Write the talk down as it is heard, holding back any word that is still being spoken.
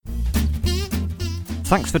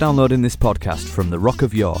Thanks for downloading this podcast from the Rock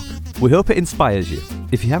of York. We hope it inspires you.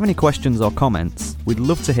 If you have any questions or comments, we'd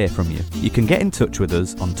love to hear from you. You can get in touch with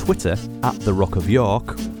us on Twitter at the Rock of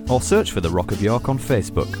York, or search for the Rock of York on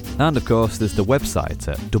Facebook. And of course, there's the website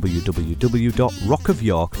at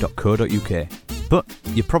www.rockofyork.co.uk. But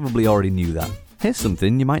you probably already knew that. Here's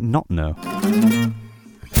something you might not know.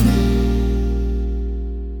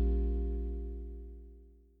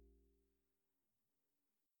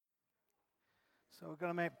 So we're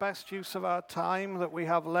going to make best use of our time that we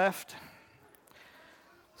have left.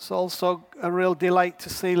 It's also a real delight to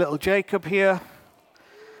see little Jacob here.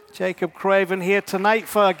 Jacob Craven here tonight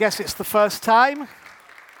for, I guess it's the first time.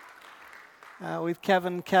 With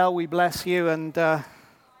Kevin Kell, we bless you and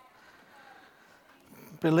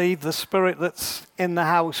believe the spirit that's in the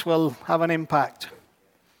house will have an impact.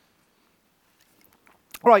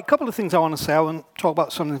 All right, a couple of things I want to say. I want to talk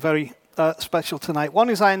about something very special tonight.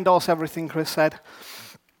 One is I endorse everything Chris said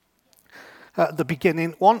at the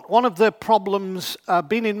beginning. One of the problems,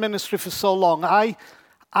 being in ministry for so long, I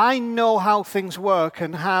know how things work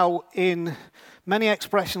and how in many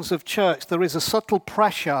expressions of church there is a subtle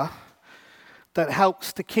pressure that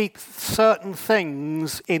helps to keep certain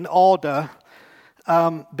things in order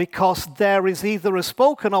because there is either a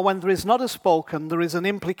spoken or when there is not a spoken, there is an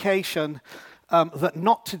implication that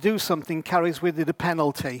not to do something carries with it a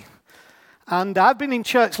penalty. And I've been in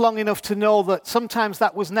church long enough to know that sometimes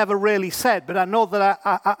that was never really said, but I know that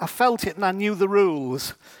I felt it and I knew the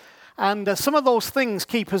rules. And some of those things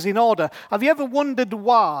keep us in order. Have you ever wondered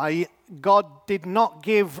why God did not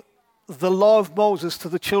give the law of Moses to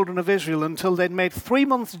the children of Israel until they'd made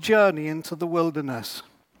 3-month journey into the wilderness?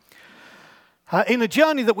 In a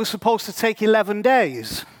journey that was supposed to take 11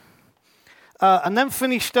 days. And then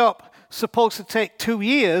finished up, supposed to take 2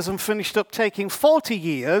 years, and finished up taking 40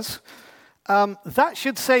 years. That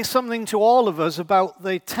should say something to all of us about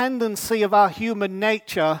the tendency of our human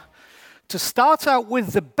nature to start out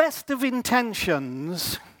with the best of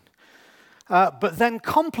intentions, but then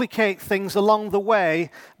complicate things along the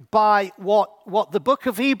way by what the book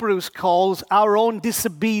of Hebrews calls our own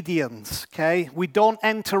disobedience, okay? We don't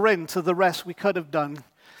enter into the rest we could have done.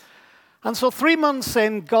 And so 3 months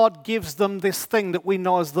in, God gives them this thing that we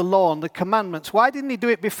know as the law and the commandments. Why didn't he do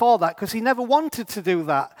it before that? Because he never wanted to do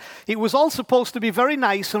that. It was all supposed to be very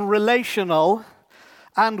nice and relational.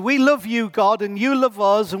 And we love you, God, and you love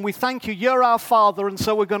us, and we thank you, you're our Father, and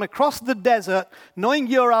so we're going to cross the desert knowing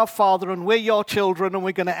you're our Father and we're your children, and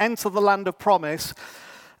we're going to enter the land of promise.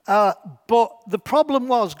 But the problem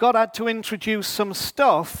was God had to introduce some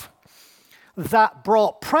stuff that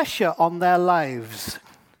brought pressure on their lives,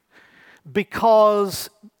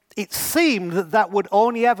 because it seemed that that would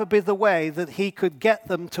only ever be the way that he could get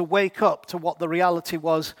them to wake up to what the reality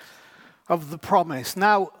was of the promise.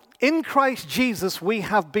 Now, in Christ Jesus, we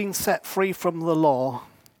have been set free from the law.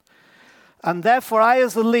 And therefore, I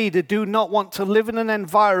as a leader do not want to live in an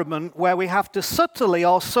environment where we have to subtly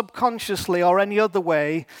or subconsciously or any other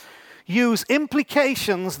way use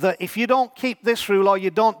implications that if you don't keep this rule or you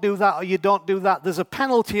don't do that or you don't do that, there's a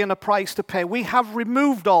penalty and a price to pay. We have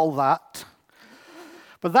removed all that.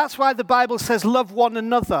 But that's why the Bible says love one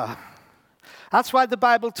another. That's why the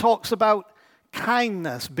Bible talks about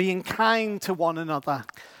kindness, being kind to one another.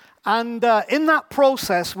 And in that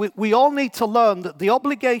process, we all need to learn that the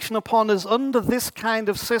obligation upon us under this kind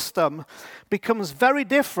of system becomes very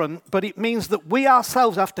different, but it means that we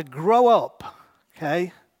ourselves have to grow up,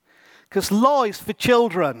 okay? Because law is for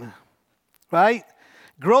children, right?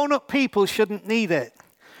 Grown-up people shouldn't need it.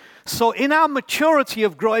 So in our maturity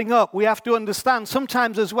of growing up, we have to understand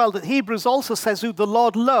sometimes as well that Hebrews also says who the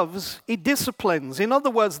Lord loves, he disciplines. In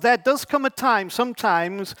other words, there does come a time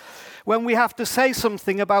sometimes when we have to say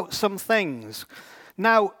something about some things.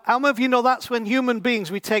 Now, how many of you know that's when human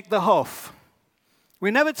beings, we take the huff? We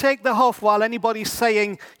never take the huff while anybody's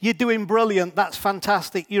saying, you're doing brilliant, that's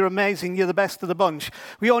fantastic, you're amazing, you're the best of the bunch.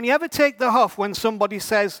 We only ever take the huff when somebody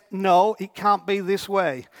says, no, it can't be this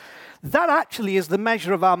way. That actually is the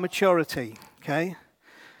measure of our maturity, okay?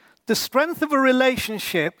 The strength of a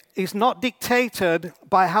relationship is not dictated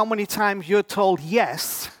by how many times you're told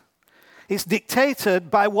yes. It's dictated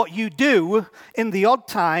by what you do in the odd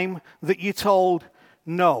time that you're told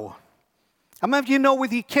no. How many of you know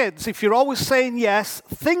with your kids, if you're always saying yes,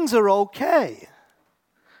 things are okay.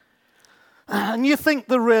 And you think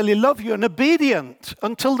they really love you and obedient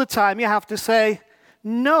until the time you have to say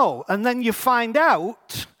no. And then you find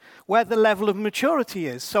out where the level of maturity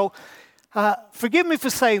is. So forgive me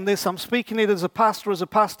for saying this. I'm speaking it as a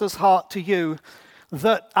pastor's heart to you,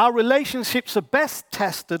 that our relationships are best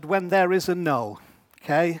tested when there is a no,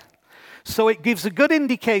 okay? So it gives a good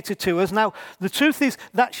indicator to us. Now, the truth is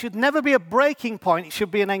that should never be a breaking point. It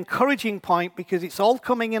should be an encouraging point because it's all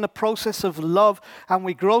coming in a process of love and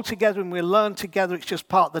we grow together and we learn together. It's just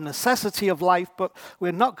part of the necessity of life, but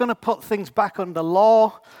we're not going to put things back under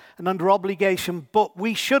law and under obligation, but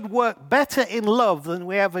we should work better in love than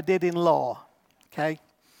we ever did in law, okay?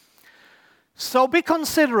 So be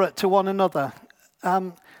considerate to one another.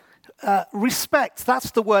 Respect,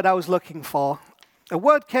 that's the word I was looking for. A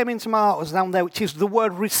word came into my heart, was down there, which is the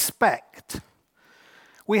word respect.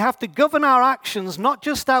 We have to govern our actions not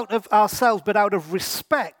just out of ourselves, but out of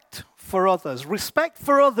respect for others. Respect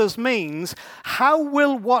for others means, how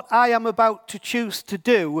will what I am about to choose to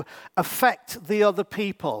do affect the other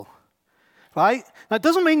people? Right? Now, it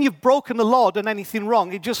doesn't mean you've broken the law, done anything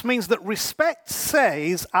wrong. It just means that respect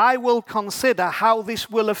says, I will consider how this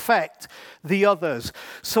will affect the others.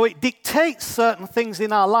 So it dictates certain things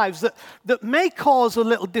in our lives that may cause a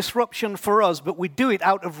little disruption for us, but we do it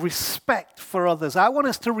out of respect for others. I want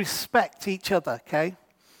us to respect each other, okay?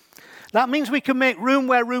 That means we can make room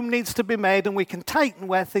where room needs to be made, and we can tighten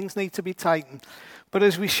where things need to be tightened. But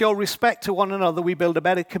as we show respect to one another, we build a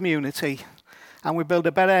better community. And we build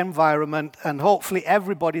a better environment, and hopefully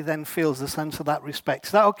everybody then feels the sense of that respect.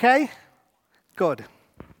 Is that okay? Good.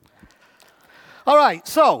 All right,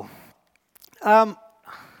 so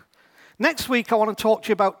next week I want to talk to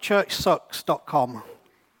you about churchsucks.com.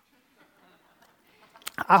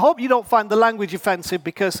 I hope you don't find the language offensive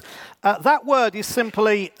because that word is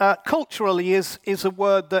simply, culturally, is a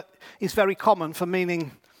word that is very common for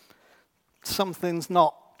meaning something's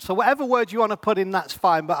not. So whatever word you want to put in, that's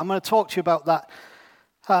fine, but I'm going to talk to you about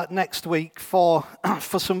that next week for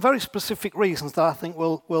some very specific reasons that I think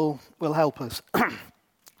will help us.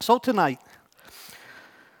 So tonight,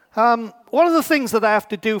 one of the things that I have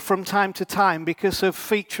to do from time to time because of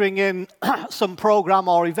featuring in some program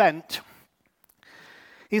or event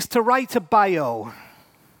is to write a bio.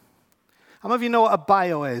 How many of you know what a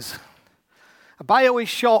bio is? A bio is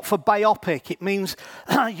short for biopic. It means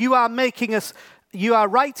you are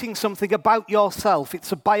writing something about yourself.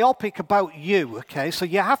 It's a biopic about you, okay? So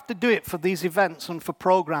you have to do it for these events and for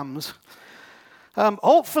programs.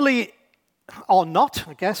 Hopefully, or not,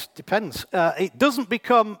 I guess, depends. It doesn't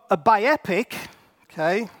become a biopic,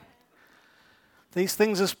 okay? These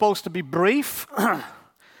things are supposed to be brief.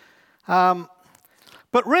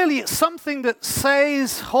 But really, it's something that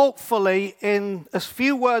says, hopefully, in as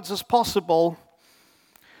few words as possible,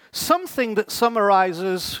 something that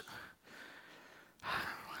summarizes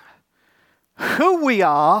who we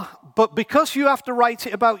are, but because you have to write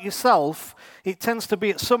it about yourself, it tends to be,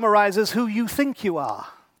 it summarizes who you think you are,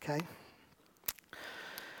 okay?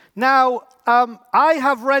 Now, I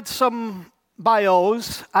have read some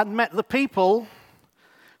bios and met the people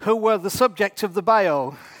who were the subject of the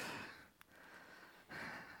bio.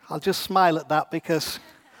 I'll just smile at that because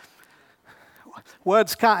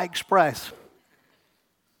words can't express.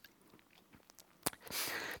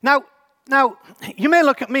 Now, you may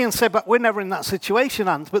look at me and say, but we're never in that situation,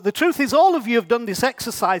 Ant. But the truth is, all of you have done this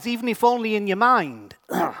exercise, even if only in your mind.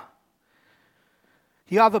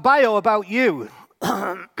 You have a bio about you.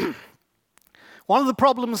 One of the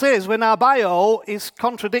problems is when our bio is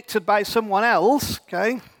contradicted by someone else,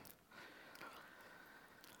 okay?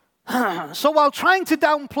 So while trying to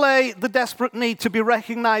downplay the desperate need to be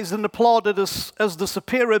recognized and applauded as the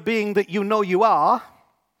superior being that you know you are,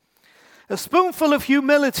 a spoonful of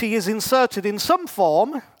humility is inserted in some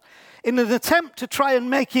form in an attempt to try and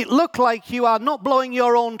make it look like you are not blowing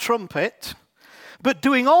your own trumpet, but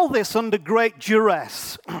doing all this under great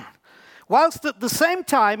duress, whilst at the same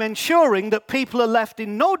time ensuring that people are left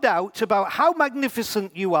in no doubt about how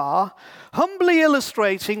magnificent you are, humbly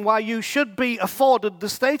illustrating why you should be afforded the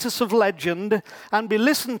status of legend and be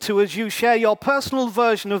listened to as you share your personal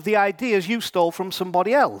version of the ideas you stole from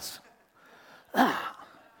somebody else.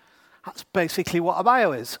 That's basically what a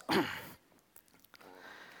bio is.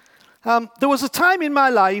 There was a time in my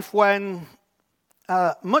life when,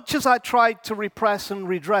 much as I tried to repress and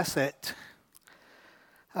redress it,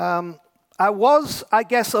 I was, I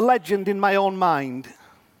guess, a legend in my own mind,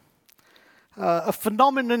 a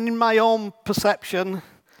phenomenon in my own perception,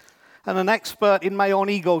 and an expert in my own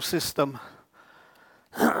ecosystem.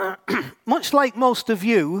 Much like most of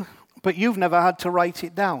you, but you've never had to write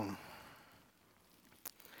it down.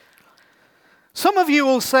 Some of you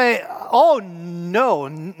will say, oh no,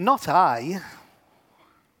 not I.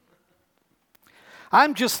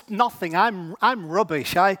 I'm just nothing. I'm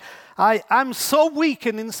rubbish. I'm so weak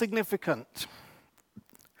and insignificant.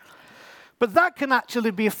 But that can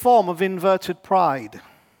actually be a form of inverted pride.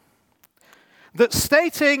 That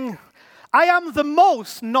stating, I am the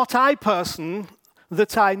most not I person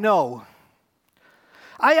that I know.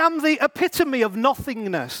 I am the epitome of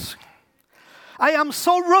nothingness. I am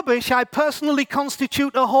so rubbish I personally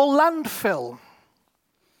constitute a whole landfill.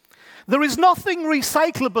 There is nothing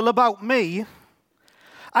recyclable about me.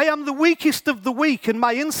 I am the weakest of the weak and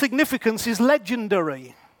my insignificance is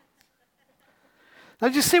legendary. Now,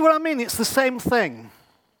 do you see what I mean? It's the same thing.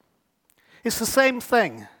 It's the same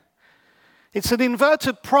thing. It's an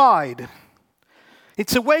inverted pride.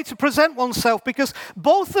 It's a way to present oneself because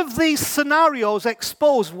both of these scenarios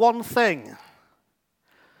expose one thing.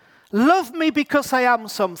 Love me because I am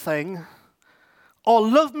something, or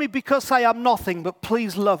love me because I am nothing, but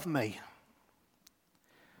please love me.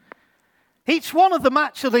 Each one of them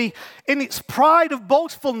actually, in its pride of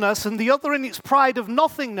boastfulness and the other in its pride of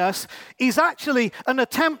nothingness, is actually an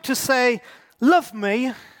attempt to say, love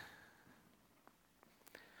me.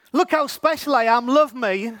 Look how special I am, love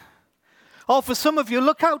me. Or for some of you,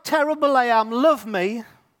 look how terrible I am, love me.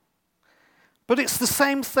 But it's the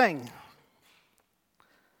same thing.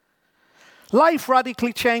 Life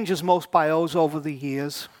radically changes most bios over the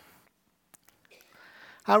years.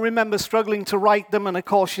 I remember struggling to write them, and of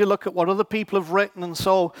course you look at what other people have written, and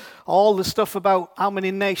so all the stuff about how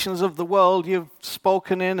many nations of the world you've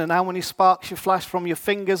spoken in, and how many sparks you flash from your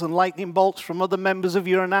fingers, and lightning bolts from other members of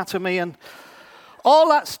your anatomy, and all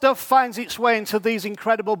that stuff finds its way into these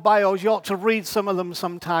incredible bios. You ought to read some of them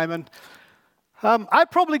sometime. And I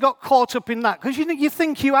probably got caught up in that, because you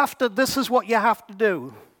think this is what you have to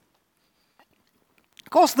do.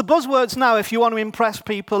 Of course, the buzzwords now, if you want to impress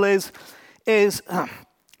people, is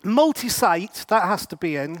multi-site. That has to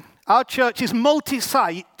be in. Our church is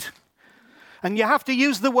multi-site, and you have to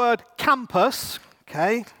use the word campus,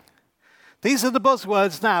 okay? These are the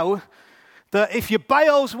buzzwords now, that if your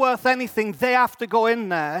bio's worth anything, they have to go in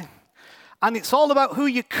there. And it's all about who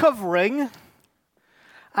you're covering,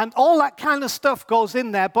 and all that kind of stuff goes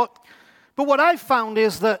in there. But what I've found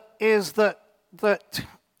is that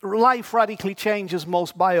life radically changes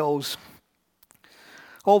most bios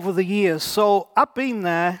over the years. So I've been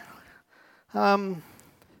there.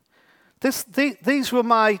 These were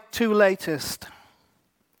my two latest.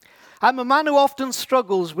 I'm a man who often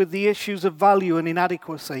struggles with the issues of value and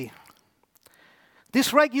inadequacy.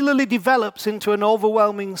 This regularly develops into an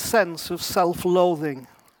overwhelming sense of self-loathing.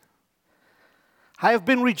 I have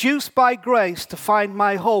been reduced by grace to find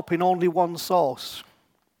my hope in only one source.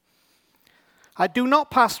 I do not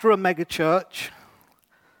pastor a megachurch.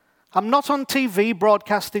 I'm not on TV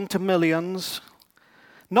broadcasting to millions,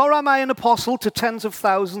 nor am I an apostle to tens of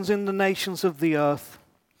thousands in the nations of the earth.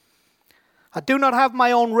 I do not have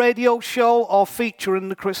my own radio show or feature in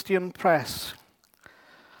the Christian press.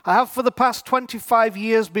 I have for the past 25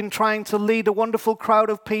 years been trying to lead a wonderful crowd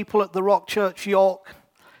of people at the Rock Church York,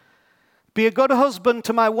 be a good husband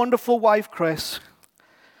to my wonderful wife Chris,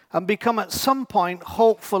 and become at some point,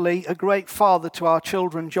 hopefully, a great father to our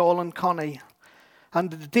children Joel and Connie,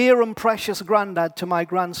 and a dear and precious granddad to my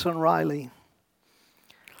grandson Riley.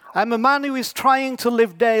 I'm a man who is trying to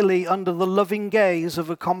live daily under the loving gaze of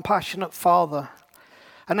a compassionate father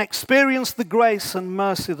and experience the grace and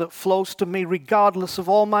mercy that flows to me regardless of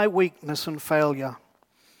all my weakness and failure.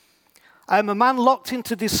 I am a man locked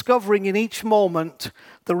into discovering in each moment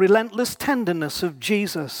the relentless tenderness of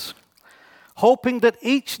Jesus, hoping that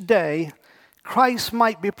each day Christ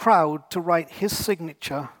might be proud to write his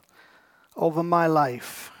signature over my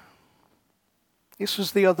life. This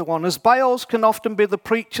was the other one. As bios can often be the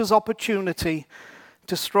preacher's opportunity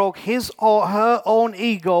to stroke his or her own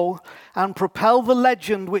ego and propel the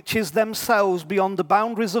legend which is themselves beyond the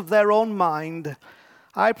boundaries of their own mind,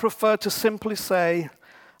 I prefer to simply say,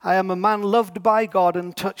 I am a man loved by God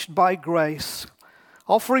and touched by grace,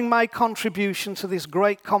 offering my contribution to this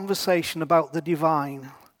great conversation about the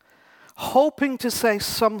divine, hoping to say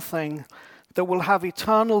something that will have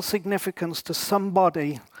eternal significance to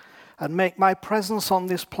somebody and make my presence on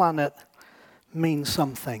this planet mean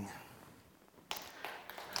something.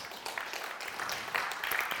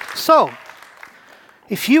 So,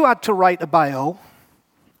 if you had to write a bio,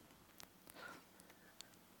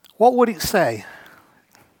 what would it say?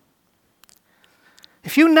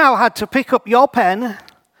 If you now had to pick up your pen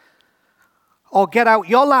or get out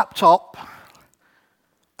your laptop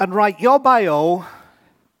and write your bio,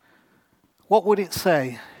 what would it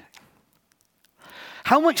say?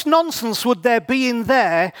 How much nonsense would there be in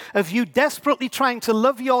there of you desperately trying to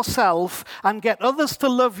love yourself and get others to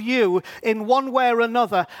love you in one way or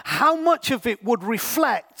another? How much of it would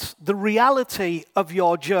reflect the reality of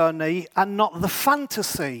your journey and not the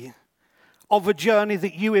fantasy of a journey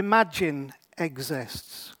that you imagine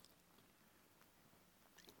exists?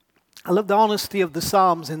 I love the honesty of the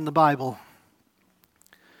Psalms in the Bible.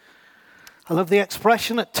 I love the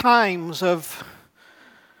expression at times of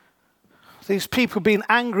these people being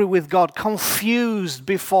angry with God, confused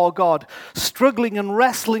before God, struggling and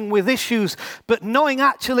wrestling with issues, but knowing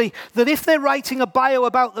actually that if they're writing a bio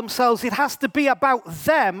about themselves, it has to be about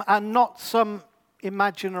them and not some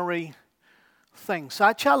imaginary thing. So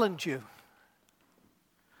I challenge you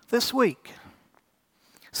this week,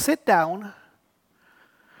 sit down,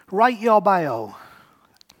 write your bio.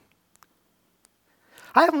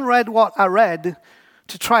 I haven't read what I read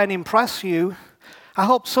to try and impress you. I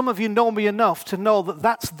hope some of you know me enough to know that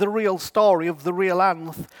that's the real story of the real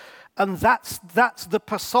Anth, and that's the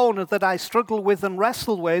persona that I struggle with and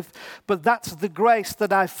wrestle with, but that's the grace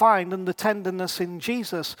that I find and the tenderness in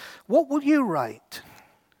Jesus. What will you write?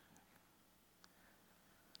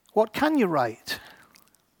 What can you write?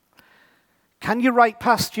 Can you write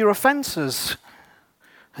past your offenses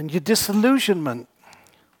and your disillusionment?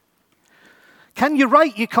 Can you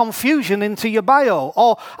write your confusion into your bio?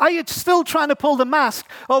 Or are you still trying to pull the mask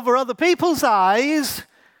over other people's eyes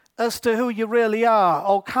as to who you really are?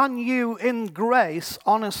 Or can you, in grace,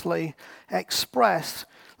 honestly express,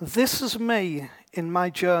 this is me in my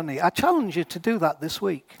journey? I challenge you to do that this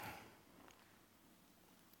week.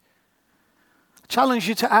 I challenge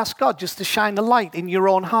you to ask God just to shine a light in your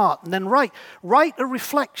own heart. And then write a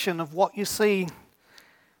reflection of what you see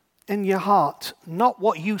in your heart, not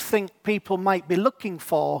what you think people might be looking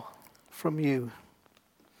for from you.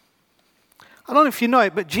 I don't know if you know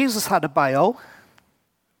it, but Jesus had a bio.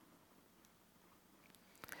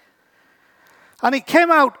 And it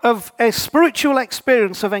came out of a spiritual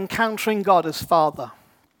experience of encountering God as Father.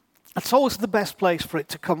 That's always the best place for it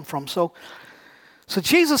to come from. So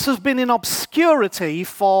Jesus has been in obscurity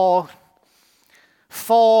for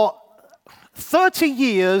 30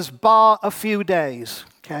 years, bar a few days.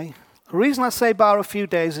 Okay. The reason I say bar a few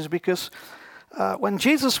days is because when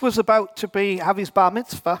Jesus was about to have his bar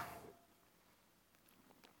mitzvah,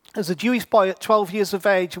 as a Jewish boy at 12 years of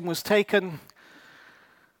age and was taken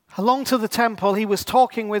along to the temple, he was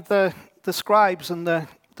talking with the scribes and the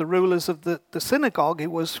rulers of the synagogue. He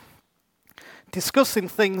was discussing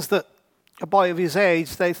things that a boy of his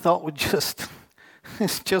age they thought would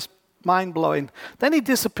it's just mind-blowing. Then he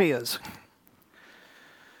disappears.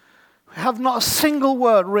 We have not a single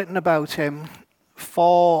word written about him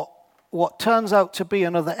for what turns out to be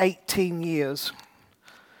another 18 years.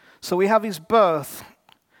 So we have his birth.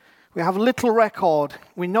 We have little record.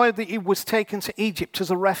 We know that he was taken to Egypt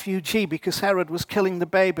as a refugee because Herod was killing the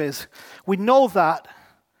babies. We know that.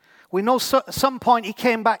 We know at some point he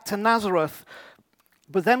came back to Nazareth,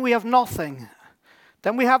 but then we have nothing.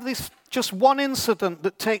 Then we have this just one incident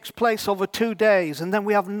that takes place over 2 days, and then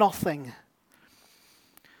we have nothing.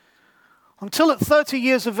 Until at 30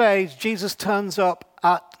 years of age, Jesus turns up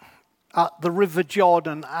at the River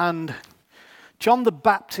Jordan, and John the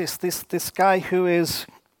Baptist, this guy he's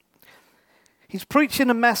preaching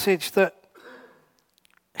a message that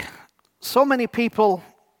so many people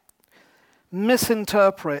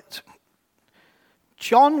misinterpret.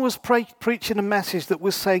 John was preaching a message that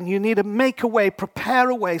was saying you need to make a way, prepare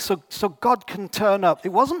a way so God can turn up. It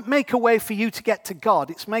wasn't make a way for you to get to God.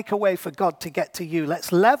 It's make a way for God to get to you.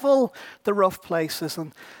 Let's level the rough places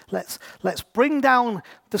and let's bring down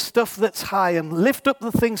the stuff that's high and lift up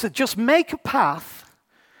the things that just make a path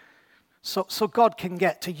so God can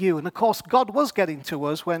get to you. And of course, God was getting to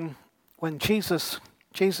us when Jesus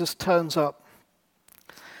turns up.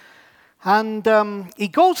 And he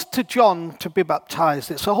goes to John to be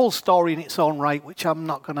baptized. It's a whole story in its own right, which I'm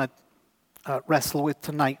not going to wrestle with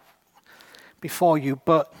tonight before you.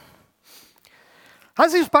 But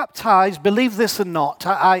as he's baptized, believe this or not,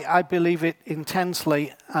 I believe it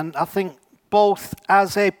intensely. And I think both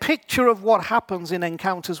as a picture of what happens in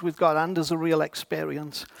encounters with God and as a real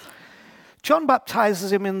experience. John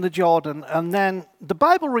baptizes him in the Jordan. And then the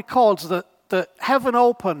Bible records that heaven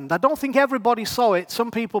opened. I don't think everybody saw it.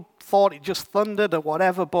 Some people thought it just thundered or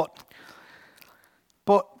whatever, but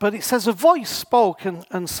it says a voice spoke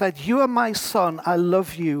and said, "You are my son, I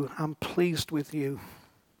love you, I'm pleased with you."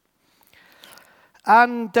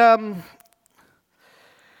 And of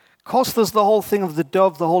course there's the whole thing of the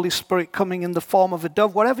dove, the Holy Spirit coming in the form of a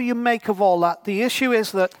dove. Whatever you make of all that, the issue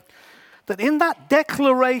is that in that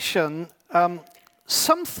declaration,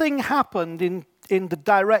 something happened in the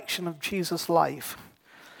direction of Jesus' life.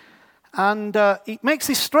 And it makes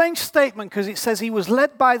this strange statement because it says he was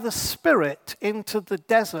led by the Spirit into the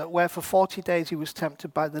desert where for 40 days he was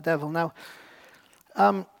tempted by the devil. Now,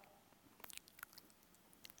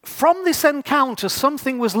 from this encounter,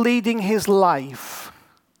 something was leading his life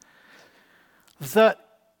that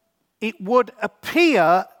it would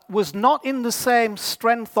appear was not in the same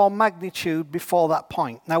strength or magnitude before that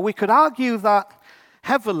point. Now, we could argue that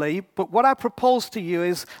heavily, but what I propose to you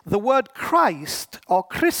is the word Christ or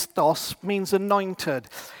Christos means anointed.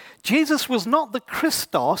 Jesus was not the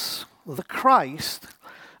Christos, the Christ,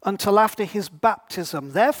 until after his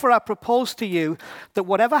baptism. Therefore, I propose to you that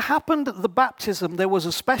whatever happened at the baptism, there was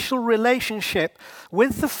a special relationship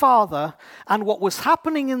with the Father, and what was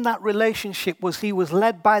happening in that relationship was he was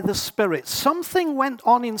led by the Spirit. Something went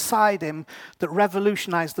on inside him that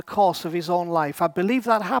revolutionized the course of his own life. I believe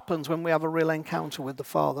that happens when we have a real encounter with the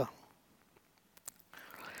Father.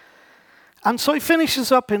 And so he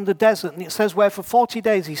finishes up in the desert, and it says, where for 40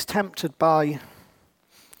 days he's tempted by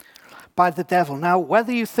the devil. Now,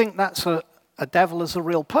 whether you think that's a devil as a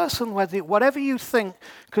real person, whatever you think,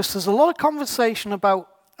 because there's a lot of conversation about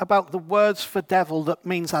the words for devil that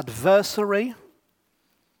means adversary.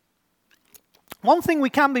 One thing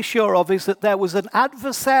we can be sure of is that there was an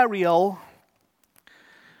adversarial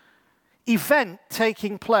event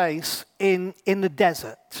taking place in the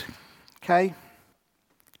desert. Okay?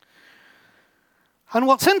 And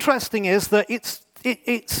what's interesting is that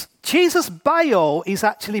it's Jesus' bio is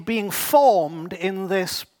actually being formed in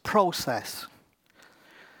this process.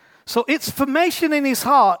 So its formation in his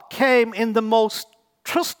heart came in the most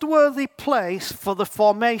trustworthy place for the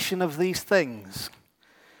formation of these things,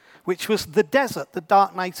 which was the desert, the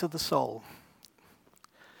dark night of the soul.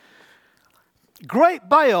 Great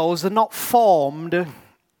bios are not formed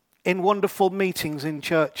in wonderful meetings in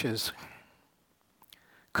churches,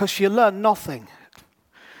 because you learn nothing.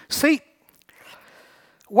 See,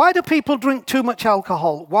 why do people drink too much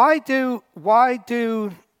alcohol? Why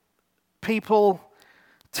do people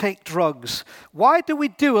take drugs? Why do we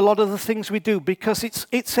do a lot of the things we do? Because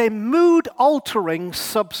it's a mood-altering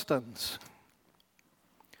substance.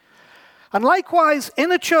 And likewise,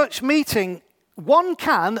 in a church meeting, one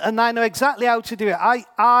can, and I know exactly how to do it.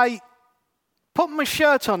 I put my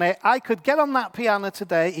shirt on it. I could get on that piano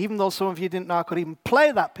today, even though some of you didn't know I could even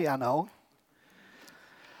play that piano,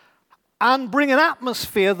 and bring an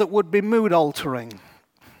atmosphere that would be mood-altering.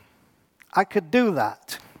 I could do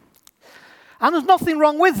that. And there's nothing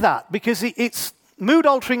wrong with that, because it's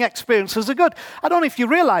mood-altering experiences are good. I don't know if you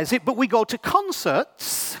realize it, but we go to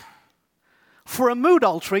concerts for a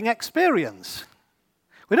mood-altering experience.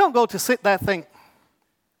 We don't go to sit there and think.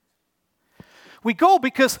 We go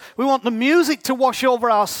because we want the music to wash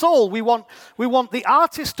over our soul. We want the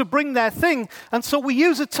artist to bring their thing. And so we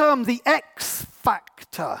use a term, the X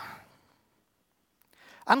factor.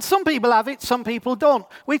 And some people have it, some people don't.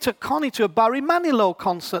 We took Connie to a Barry Manilow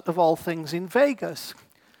concert, of all things, in Vegas.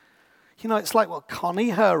 You know, it's like, well,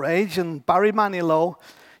 Connie, her age, and Barry Manilow,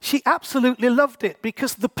 she absolutely loved it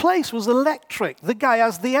because the place was electric. The guy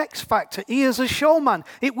has the X factor. He is a showman.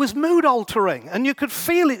 It was mood-altering, and you could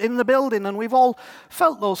feel it in the building, and we've all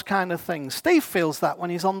felt those kind of things. Steve feels that when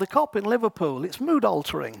he's on the Cop in Liverpool. It's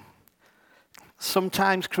mood-altering.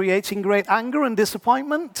 Sometimes creating great anger and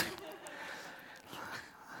disappointment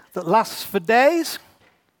that lasts for days,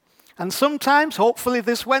 and sometimes, hopefully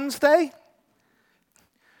this Wednesday,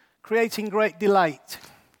 creating great delight.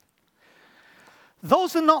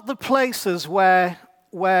 Those are not the places where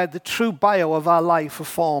the true bio of our life are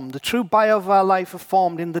formed. The true bio of our life are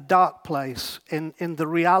formed in the dark place, in the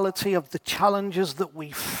reality of the challenges that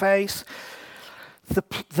we face,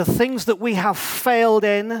 the things that we have failed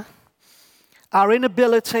in, our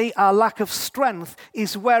inability, our lack of strength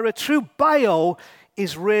is where a true bio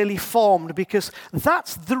is really formed, because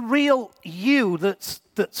that's the real you that's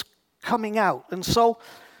coming out. And so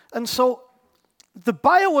the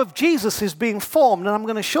bio of Jesus is being formed, and I'm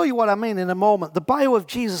going to show you what I mean in a moment. The bio of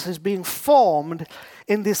Jesus is being formed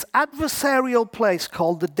in this adversarial place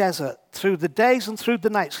called the desert, through the days and through the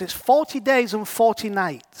nights. It's 40 days and 40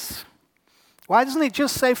 nights. Why doesn't it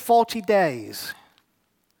just say 40 days?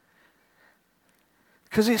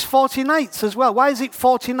 Because it's 40 nights as well. Why is it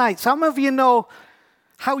 40 nights? Some of you know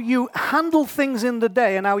how you handle things in the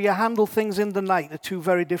day and how you handle things in the night are two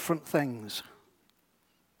very different things.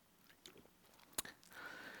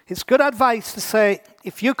 It's good advice to say,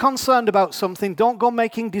 if you're concerned about something, don't go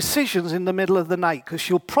making decisions in the middle of the night, because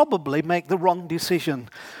you'll probably make the wrong decision,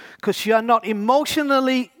 because you are not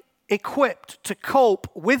emotionally equipped to cope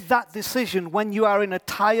with that decision when you are in a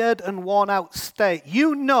tired and worn out state.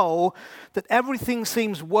 You know that everything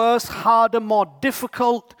seems worse, harder, more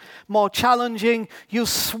difficult, more challenging. You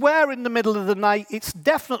swear in the middle of the night, it's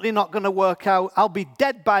definitely not going to work out. I'll be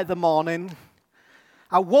dead by the morning.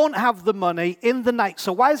 I won't have the money in the night.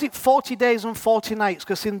 So why is it 40 days and 40 nights?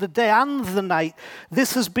 Because in the day and the night,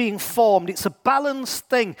 this is being formed. It's a balanced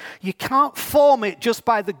thing. You can't form it just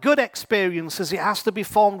by the good experiences. It has to be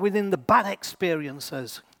formed within the bad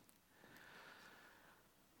experiences.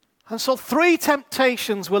 And so 3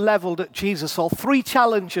 temptations were leveled at Jesus, or 3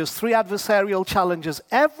 challenges, 3 adversarial challenges.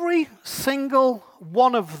 Every single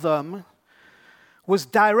one of them was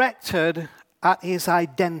directed at his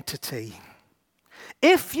identity.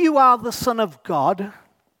 If you are the Son of God,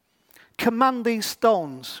 command these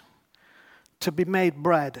stones to be made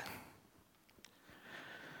bread.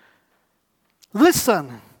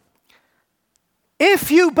 Listen, if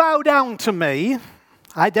you bow down to me,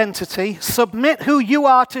 identity, submit who you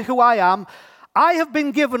are to who I am, I have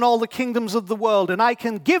been given all the kingdoms of the world and I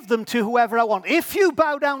can give them to whoever I want. If you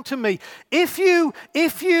bow down to me, if you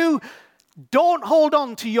don't hold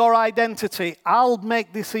on to your identity, I'll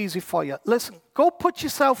make this easy for you. Listen, go put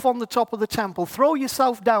yourself on the top of the temple. Throw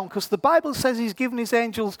yourself down, because the Bible says he's given his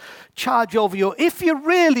angels charge over you. If you're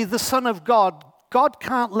really the Son of God, God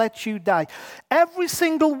can't let you die. Every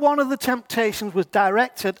single one of the temptations was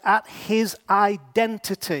directed at his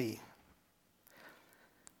identity.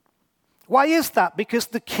 Why is that? Because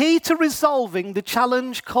the key to resolving the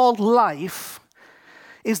challenge called life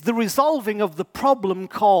is the resolving of the problem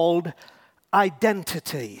called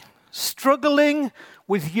identity. Struggling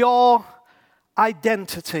with your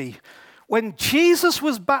identity. When Jesus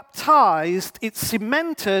was baptized, it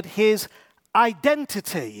cemented his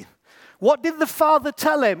identity. What did the Father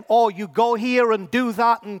tell him? Oh, you go here and do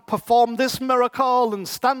that and perform this miracle and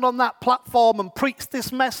stand on that platform and preach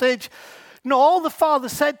this message. No, all the Father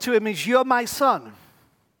said to him is, you're my son.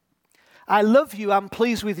 I love you, I'm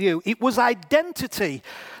pleased with you. It was identity.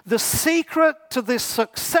 The secret to this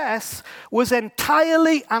success was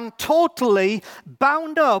entirely and totally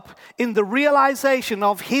bound up in the realization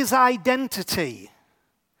of his identity.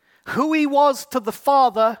 Who he was to the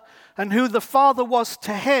Father and who the Father was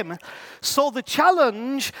to him. So the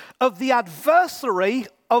challenge of the adversary,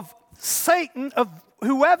 of Satan, of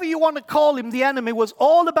whoever you want to call him, the enemy, was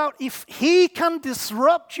all about if he can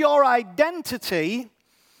disrupt your identity,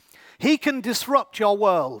 he can disrupt your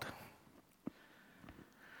world.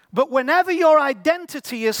 But whenever your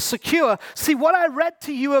identity is secure, see, what I read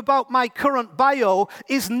to you about my current bio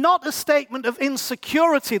is not a statement of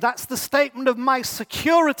insecurity. That's the statement of my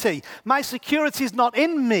security. My security is not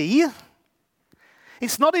in me.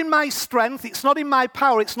 It's not in my strength. It's not in my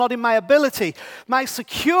power. It's not in my ability. My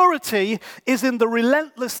security is in the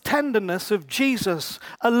relentless tenderness of Jesus,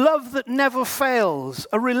 a love that never fails,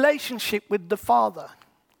 a relationship with the Father.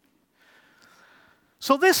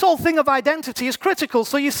 So this whole thing of identity is critical.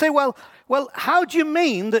 So you say, well, how do you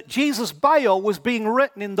mean that Jesus' bio was being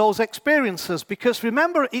written in those experiences? Because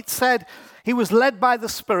remember, it said he was led by the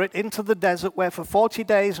Spirit into the desert where for 40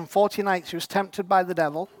 days and 40 nights he was tempted by the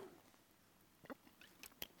devil.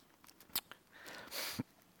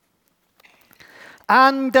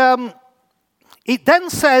 And it then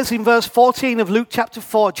says in verse 14 of Luke chapter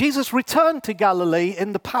 4, Jesus returned to Galilee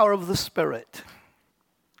in the power of the Spirit.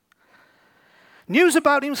 News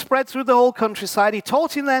about him spread through the whole countryside. He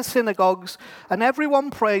taught in their synagogues, and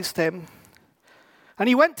everyone praised him. And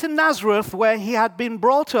he went to Nazareth, where he had been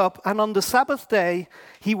brought up, and on the Sabbath day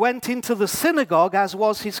he went into the synagogue, as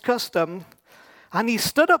was his custom, and he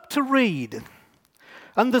stood up to read.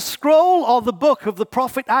 And the scroll or the book of the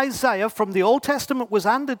prophet Isaiah from the Old Testament was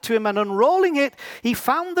handed to him, and unrolling it, he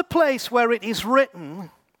found the place where it is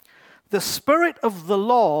written, "The Spirit of the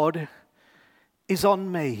Lord is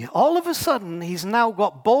on me." All of a sudden, he's now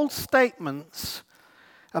got bold statements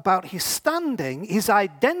about his standing, his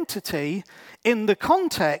identity in the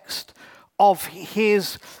context of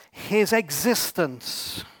his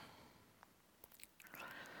existence.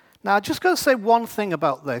 Now, I'm just going to say one thing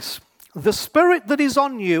about this. The Spirit that is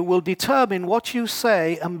on you will determine what you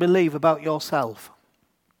say and believe about yourself.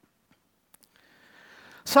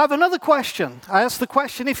 So I have another question. I asked the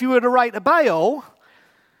question, if you were to write a bio,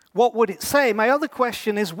 what would it say? My other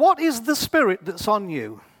question is, what is the Spirit that's on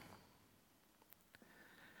you?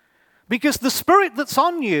 Because the Spirit that's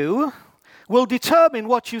on you will determine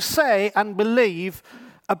what you say and believe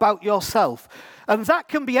about yourself. And that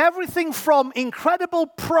can be everything from incredible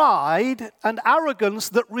pride and arrogance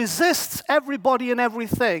that resists everybody and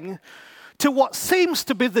everything, to what seems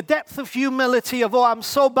to be the depth of humility of, oh, I'm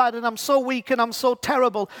so bad and I'm so weak and I'm so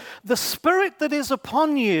terrible. The Spirit that is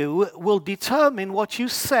upon you will determine what you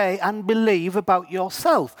say and believe about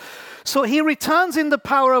yourself. So he returns in the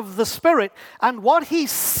power of the Spirit, and what he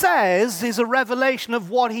says is a revelation of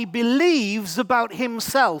what he believes about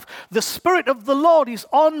himself. The Spirit of the Lord is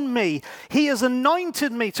on me. He has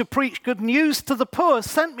anointed me to preach good news to the poor,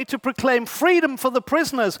 sent me to proclaim freedom for the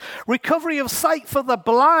prisoners, recovery of sight for the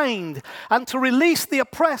blind, and to release the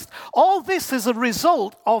oppressed. All this is a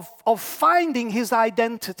result of finding his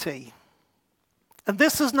identity. And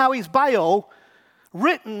this is now his bio,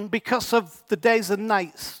 written because of the days and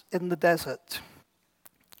nights in the desert.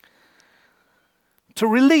 To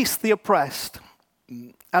release the oppressed.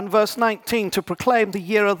 And verse 19, to proclaim the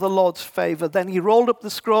year of the Lord's favor. Then he rolled up the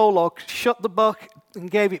scroll or shut the book and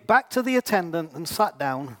gave it back to the attendant and sat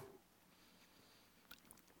down.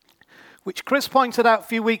 Which Chris pointed out a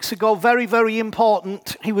few weeks ago, very, very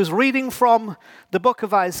important. He was reading from the book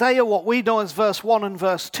of Isaiah, what we know as verse 1 and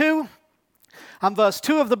verse 2. And verse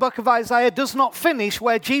 2 of the book of Isaiah does not finish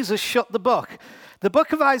where Jesus shut the book. The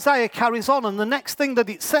book of Isaiah carries on, and the next thing that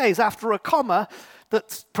it says after a comma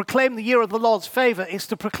that proclaim the year of the Lord's favor is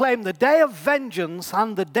to proclaim the day of vengeance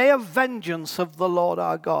and the day of vengeance of the Lord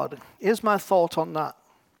our God. Here's my thought on that.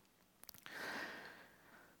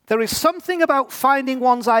 There is something about finding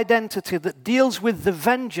one's identity that deals with the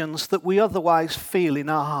vengeance that we otherwise feel in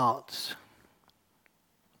our hearts.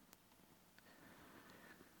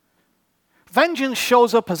 Vengeance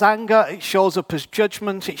shows up as anger, it shows up as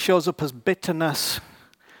judgment, it shows up as bitterness,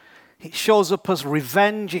 it shows up as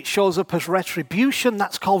revenge, it shows up as retribution.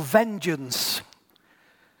 That's called vengeance.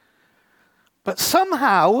 But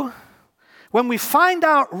somehow, when we find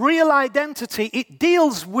our real identity, it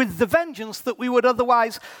deals with the vengeance that we would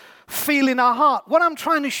otherwise feel in our heart. What I'm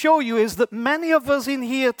trying to show you is that many of us in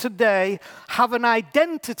here today have an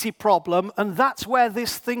identity problem, and that's where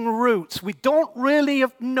this thing roots. We don't really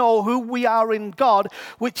know who we are in God,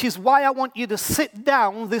 which is why I want you to sit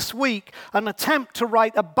down this week and attempt to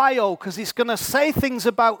write a bio, because it's going to say things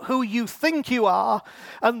about who you think you are,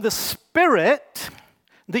 and the Spirit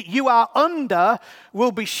that you are under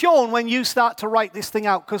will be shown when you start to write this thing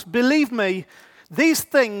out. Because believe me, these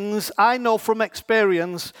things I know from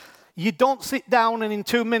experience. You don't sit down and in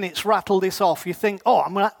 2 minutes rattle this off. You think, oh,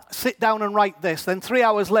 I'm going to sit down and write this. Then 3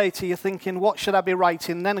 hours later, you're thinking, what should I be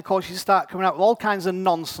writing? Then, of course, you start coming out with all kinds of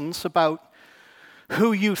nonsense about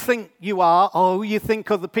who you think you are or who you think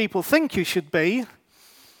other people think you should be.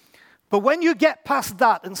 But when you get past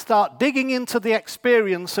that and start digging into the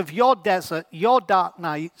experience of your desert, your dark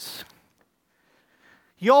nights,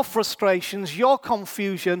 your frustrations, your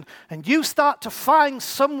confusion, and you start to find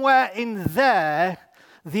somewhere in there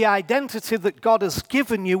the identity that God has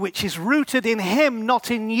given you, which is rooted in Him,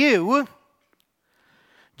 not in you.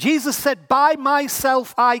 Jesus said, by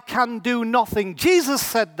myself I can do nothing. Jesus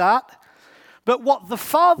said that. But what the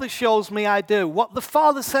Father shows me, I do. What the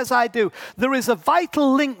Father says, I do. There is a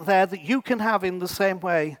vital link there that you can have in the same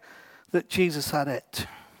way that Jesus had it.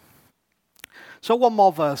 So one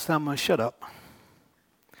more verse, then I'm going to shut up.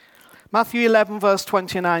 Matthew 11, verse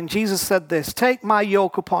 29, Jesus said this, take my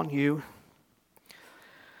yoke upon you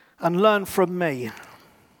and learn from me.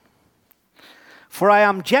 For I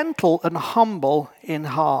am gentle and humble in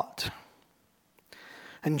heart,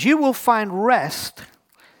 and you will find rest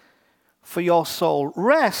for your soul.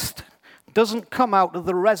 Rest doesn't come out of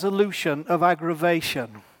the resolution of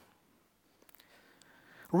aggravation.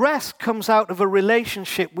 Rest comes out of a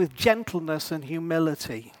relationship with gentleness and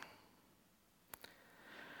humility.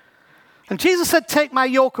 And Jesus said, take my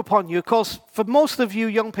yoke upon you. Of course, for most of you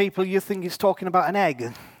young people, you think he's talking about an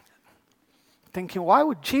egg. Thinking, why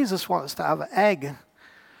would Jesus want us to have an egg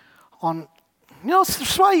on? You know,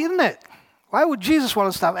 it's right, isn't it? Why would Jesus want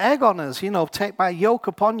us to have egg on us? You know, take my yoke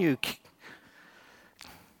upon you. Of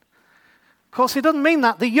course, he doesn't mean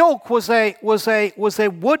that. The yoke was a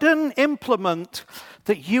wooden implement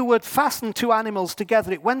that you would fasten two animals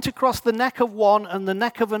together. It went across the neck of one and the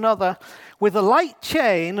neck of another with a light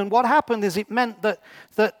chain. And what happened is it meant that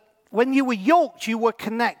when you were yoked, you were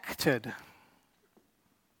connected.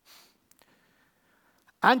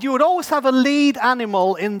 And you would always have a lead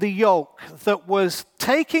animal in the yoke that was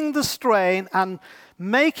taking the strain and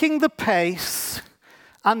making the pace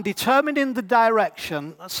and determining the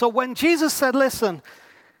direction. So when Jesus said, listen,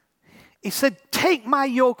 he said, take my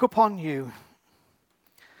yoke upon you.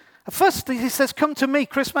 At first he says, come to me.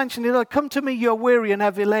 Chris mentioned it, come to me, you're weary and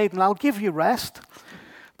heavy laden, I'll give you rest.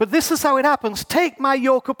 But this is how it happens. Take my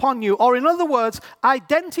yoke upon you. Or in other words,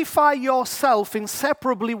 identify yourself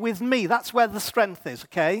inseparably with me. That's where the strength is,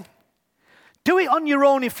 okay? Do it on your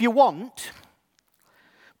own if you want,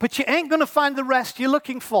 but you ain't going to find the rest you're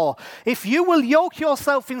looking for. If you will yoke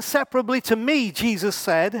yourself inseparably to me, Jesus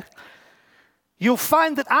said, you'll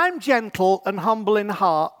find that I'm gentle and humble in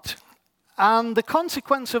heart. And the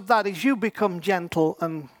consequence of that is you become gentle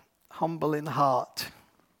and humble in heart.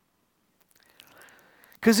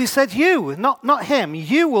 Because he said you, not him,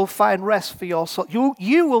 you will find rest for your soul.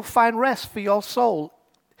 You will find rest for your soul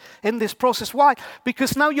in this process. Why?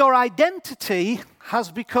 Because now your identity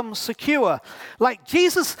has become secure. Like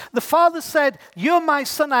Jesus, the Father said, you're my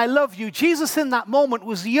son, I love you. Jesus in that moment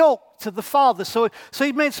was yoked to the Father. So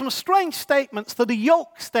he made some strange statements that are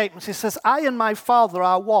yoke statements. He says, I and my Father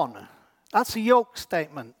are one. That's a yoke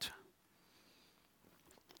statement.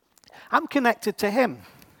 I'm connected to him.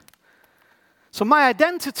 So my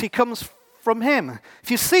identity comes from him. If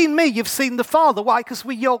you've seen me, you've seen the Father. Why? Because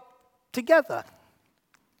we yoke together.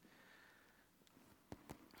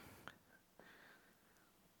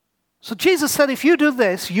 So Jesus said, if you do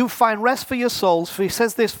this, you find rest for your souls. For he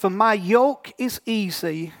says this, for my yoke is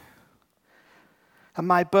easy and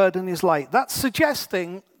my burden is light. That's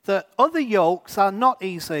suggesting that other yokes are not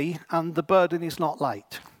easy and the burden is not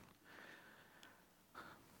light.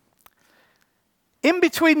 In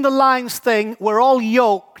between the lines thing, we're all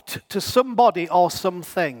yoked to somebody or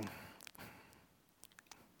something.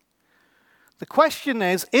 The question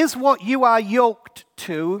is what you are yoked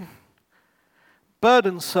to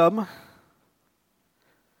burdensome,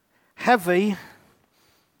 heavy,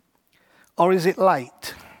 or is it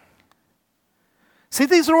light? See,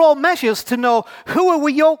 these are all measures to know who are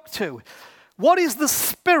we yoked to. What is the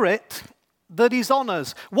spirit that is on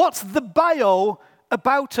us? What's the bio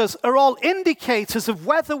about us are all indicators of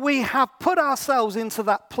whether we have put ourselves into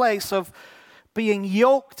that place of being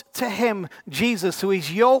yoked to him, Jesus, who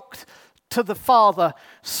is yoked to the Father,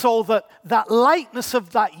 so that that lightness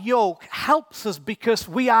of that yoke helps us because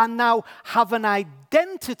we are now have an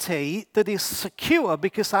identity that is secure,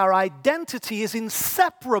 because our identity is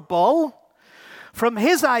inseparable from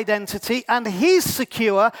his identity, and he's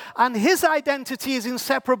secure, and his identity is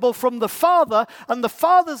inseparable from the Father, and the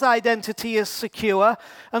Father's identity is secure.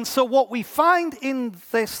 And so what we find in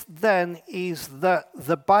this then is that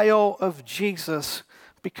the bio of Jesus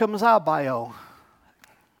becomes our bio.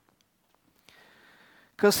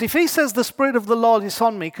 Because if he says the Spirit of the Lord is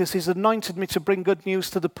on me because he's anointed me to bring good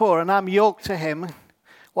news to the poor, and I'm yoked to him,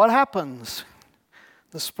 what happens?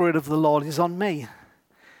 The Spirit of the Lord is on me.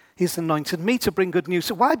 He's anointed me to bring good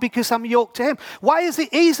news. Why? Because I'm yoked to him. Why is it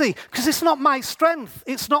easy? Because it's not my strength.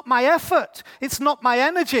 It's not my effort. It's not my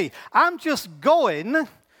energy. I'm just going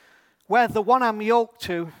where the one I'm yoked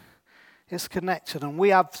to is connected. And we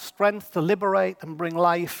have strength to liberate and bring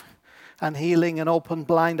life and healing and open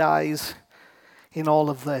blind eyes in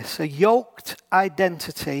all of this. A yoked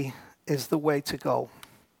identity is the way to go.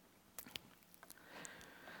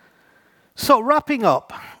 So wrapping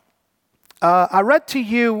up, I read to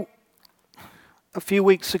you a few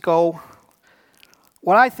weeks ago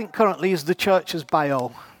what I think currently is the church's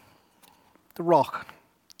bio, the rock.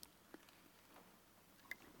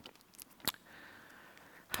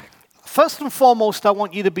 First and foremost, I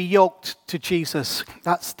want you to be yoked to Jesus.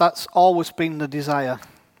 That's always been the desire.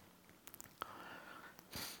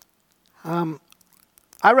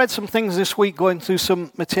 I read some things this week going through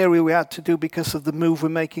some material we had to do because of the move we're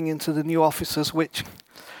making into the new offices, which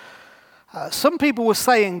some people were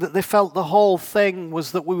saying that they felt the whole thing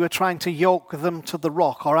was that we were trying to yoke them to the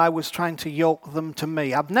rock, or I was trying to yoke them to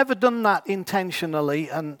me. I've never done that intentionally,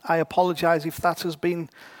 and I apologize if that has been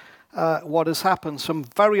what has happened. Some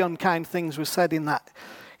very unkind things were said in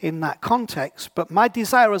that context, but my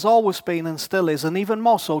desire has always been and still is, and even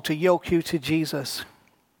more so, to yoke you to Jesus.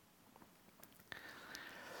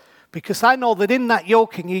 Because I know that in that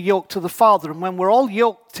yoking, you yoke to the Father. And when we're all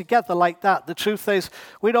yoked together like that, the truth is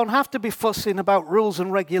we don't have to be fussing about rules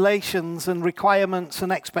and regulations and requirements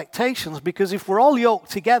and expectations. Because if we're all yoked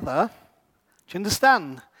together, do you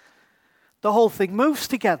understand? The whole thing moves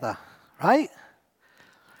together, right?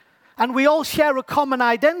 And we all share a common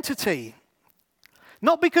identity.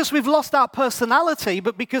 Not because we've lost our personality,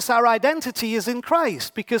 but because our identity is in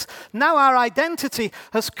Christ. Because now our identity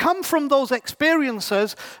has come from those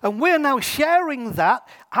experiences, and we're now sharing that,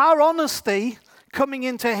 our honesty coming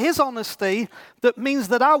into his honesty, that means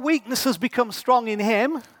that our weaknesses become strong in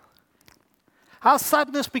him. Our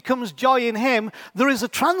sadness becomes joy in him. There is a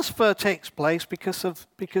transfer takes place because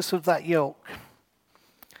of that yoke.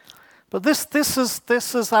 But this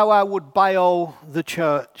is how I would bio the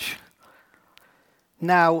church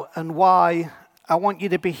now, and why I want you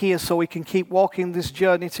to be here so we can keep walking this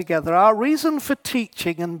journey together. Our reason for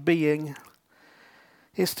teaching and being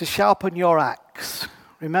is to sharpen your axe.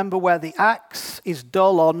 Remember, where the axe is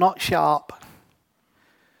dull or not sharp,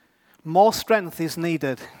 more strength is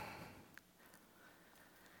needed.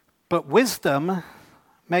 But wisdom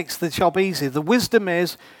makes the job easy. The wisdom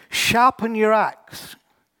is sharpen your axe.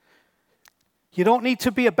 You don't need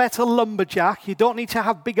to be a better lumberjack. You don't need to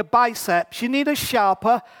have bigger biceps. You need a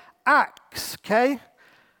sharper axe, okay?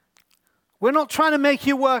 We're not trying to make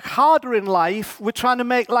you work harder in life. We're trying to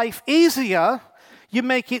make life easier. You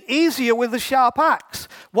make it easier with a sharp axe.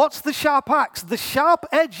 What's the sharp axe? The sharp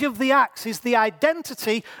edge of the axe is the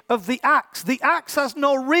identity of the axe. The axe has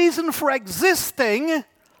no reason for existing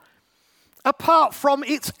apart from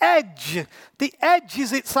its edge. The edge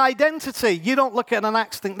is its identity. You don't look at an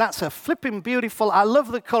axe and think, that's a flipping beautiful, I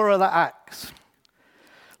love the color of that axe.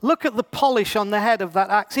 Look at the polish on the head of that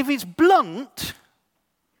axe. If it's blunt,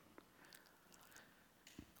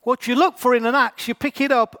 what you look for in an axe, you pick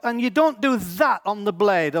it up and you don't do that on the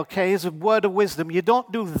blade, okay? Here's a word of wisdom. You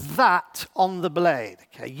don't do that on the blade,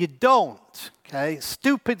 okay? You don't, okay?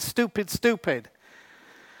 Stupid, stupid, stupid.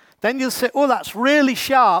 Then you'll say, oh, that's really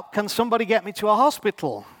sharp. Can somebody get me to a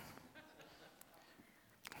hospital?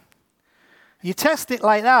 You test it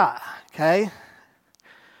like that, okay?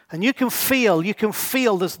 And you can feel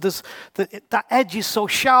that edge is so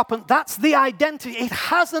sharp, and that's the identity. It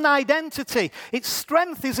has an identity. Its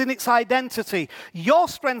strength is in its identity. Your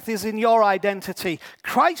strength is in your identity.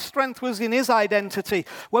 Christ's strength was in his identity.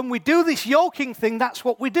 When we do this yoking thing, that's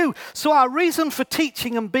what we do. So our reason for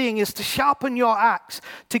teaching and being is to sharpen your axe,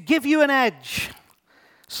 to give you an edge,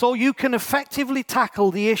 so you can effectively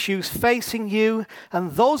tackle the issues facing you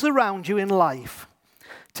and those around you in life,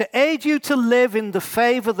 to aid you to live in the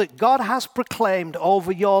favor that God has proclaimed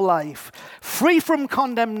over your life, free from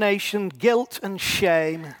condemnation, guilt, and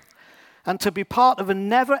shame, and to be part of a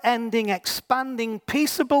never-ending, expanding,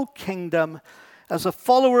 peaceable kingdom as a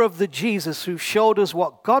follower of the Jesus who showed us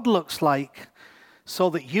what God looks like so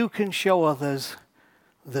that you can show others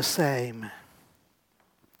the same.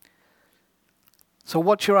 So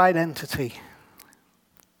what's your identity?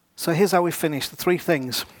 So here's how we finish, the three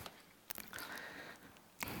things.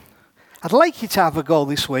 I'd like you to have a go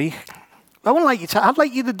this week. I'd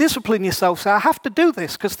like you to discipline yourself. Say, I have to do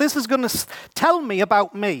this because this is going to tell me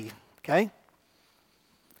about me, okay?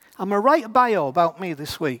 I'm going to write a bio about me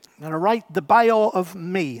this week. I'm going to write the bio of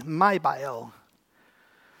me, my bio.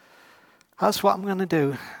 That's what I'm going to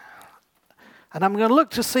do. And I'm going to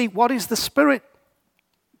look to see what is the spirit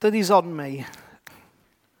that is on me.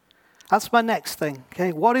 That's my next thing,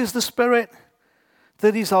 okay? What is the spirit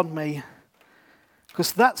that is on me?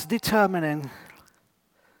 Because that's determining.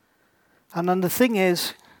 And then the thing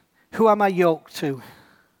is, who am I yoked to?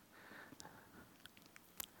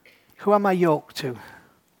 Who am I yoked to?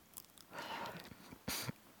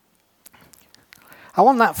 I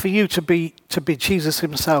want that for you to be Jesus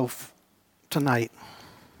himself tonight.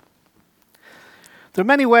 There are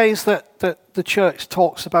many ways that the church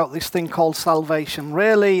talks about this thing called salvation.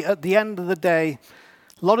 Really, at the end of the day,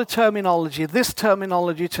 a lot of terminology. This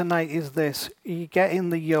terminology tonight is this. You get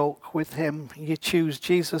in the yoke with him. You choose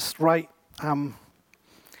Jesus, right?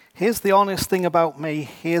 Here's the honest thing about me.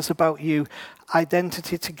 Here's about you.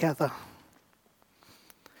 Identity together.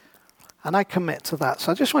 And I commit to that.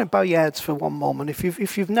 So I just want to bow your heads for one moment.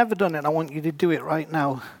 If you've never done it, I want you to do it right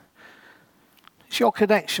now. It's your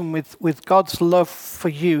connection with God's love for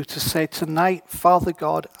you to say tonight, Father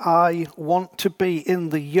God, I want to be in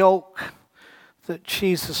the yoke that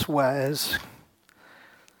Jesus wears.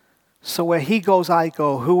 So where he goes, I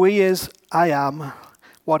go. Who he is, I am.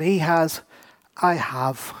 What he has, I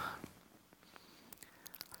have.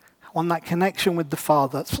 I want that connection with the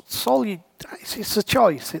Father. It's all you. It's a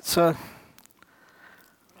choice.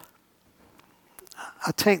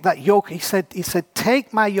 I take that yoke. He said,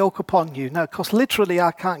 take my yoke upon you. Now, of course, literally,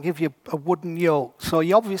 I can't give you a wooden yoke. So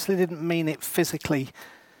he obviously didn't mean it physically.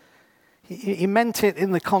 He meant it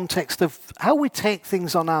in the context of how we take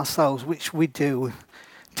things on ourselves, which we do.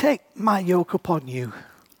 Take my yoke upon you.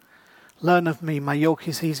 Learn of me. My yoke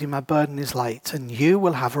is easy, my burden is light. And you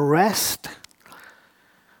will have rest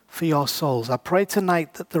for your souls. I pray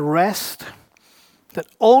tonight that the rest that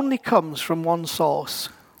only comes from one source,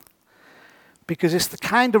 because it's the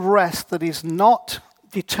kind of rest that is not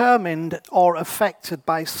determined or affected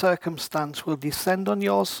by circumstance, will descend on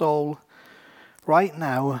your soul right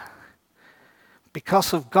now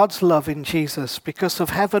because of God's love in Jesus, because of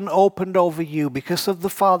heaven opened over you, because of the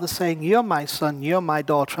Father saying, you're my son, you're my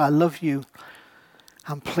daughter, I love you,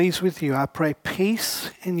 I'm pleased with you. I pray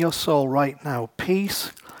peace in your soul right now,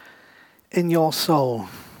 peace in your soul.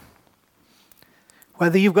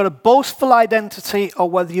 Whether you've got a boastful identity or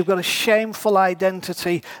whether you've got a shameful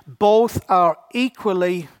identity, both are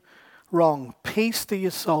equally wrong. Peace to your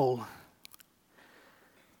soul.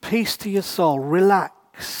 Peace to your soul.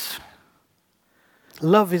 Relax.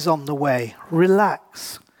 Love is on the way.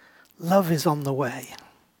 Relax. Love is on the way.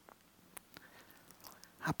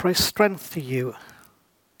 I pray strength to you.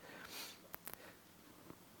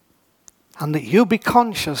 And that you be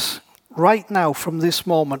conscious right now from this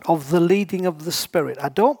moment of the leading of the Spirit. I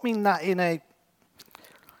don't mean that in a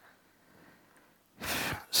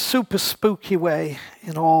super spooky way,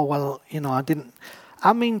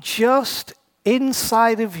 I mean just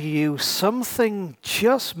inside of you, something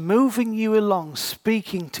just moving you along,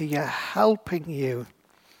 speaking to you, helping you,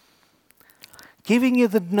 giving you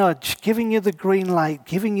the nudge, giving you the green light,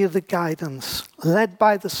 giving you the guidance, led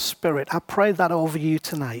by the Spirit. I pray that over you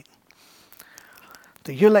tonight.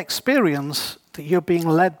 That you'll experience that you're being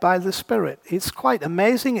led by the Spirit. It's quite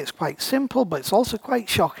amazing, it's quite simple, but it's also quite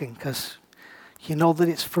shocking because you know that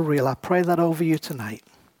it's for real. I pray that over you tonight.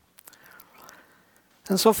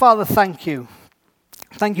 And so, Father, thank you.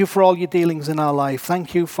 Thank you for all your dealings in our life.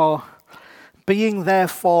 Thank you for being there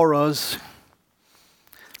for us,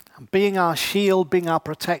 being our shield, being our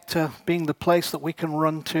protector, being the place that we can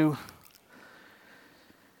run to,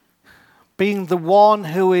 being the one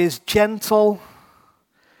who is gentle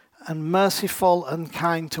and merciful and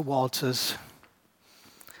kind towards us.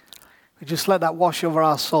 We just let that wash over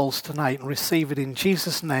our souls tonight and receive it in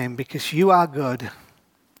Jesus' name, because you are good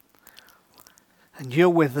and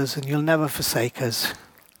you're with us and you'll never forsake us.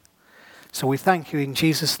 So we thank you in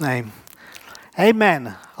Jesus' name.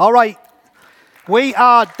 Amen. All right. We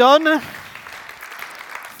are done.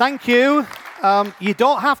 Thank you. You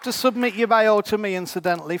don't have to submit your bio to me,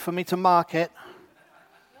 incidentally, for me to mark it.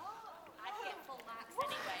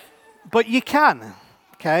 But you can,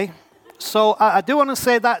 okay? So I do want to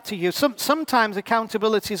say that to you. Sometimes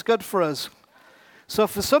accountability is good for us. So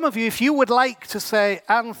for some of you, if you would like to say,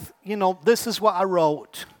 this is what I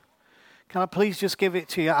wrote, can I please just give it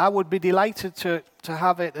to you? I would be delighted to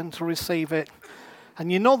have it and to receive it.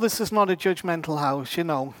 And this is not a judgmental house,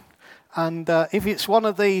 And if it's one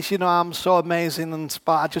of these, I'm so amazing and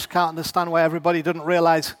I just can't understand why everybody doesn't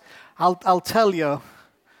realize, I'll tell you.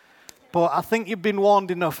 But I think you've been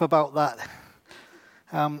warned enough about that.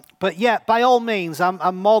 But yeah, by all means,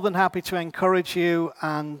 I'm more than happy to encourage you.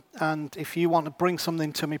 And if you want to bring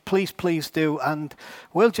something to me, please do. And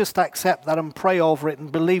we'll just accept that and pray over it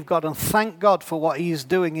and believe God and thank God for what He is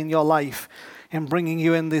doing in your life in bringing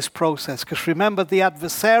you in this process. Because remember, the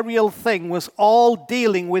adversarial thing was all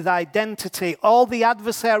dealing with identity. All the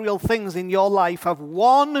adversarial things in your life have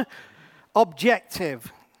one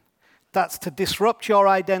objective. That's to disrupt your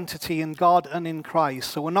identity in God and in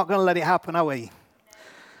Christ. So we're not going to let it happen, are we?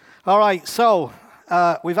 All right, so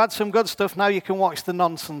we've had some good stuff. Now you can watch the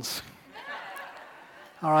nonsense.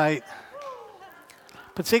 All right.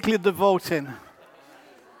 Particularly the voting.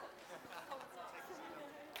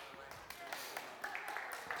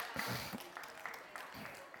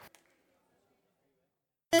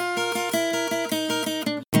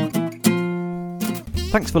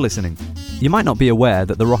 Thanks for listening. You might not be aware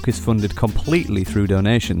that The Rock is funded completely through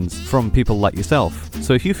donations from people like yourself,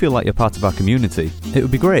 so if you feel like you're part of our community, it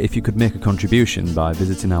would be great if you could make a contribution by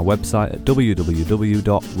visiting our website at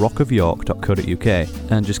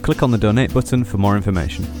www.rockofyork.co.uk and just click on the donate button for more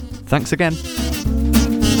information. Thanks again.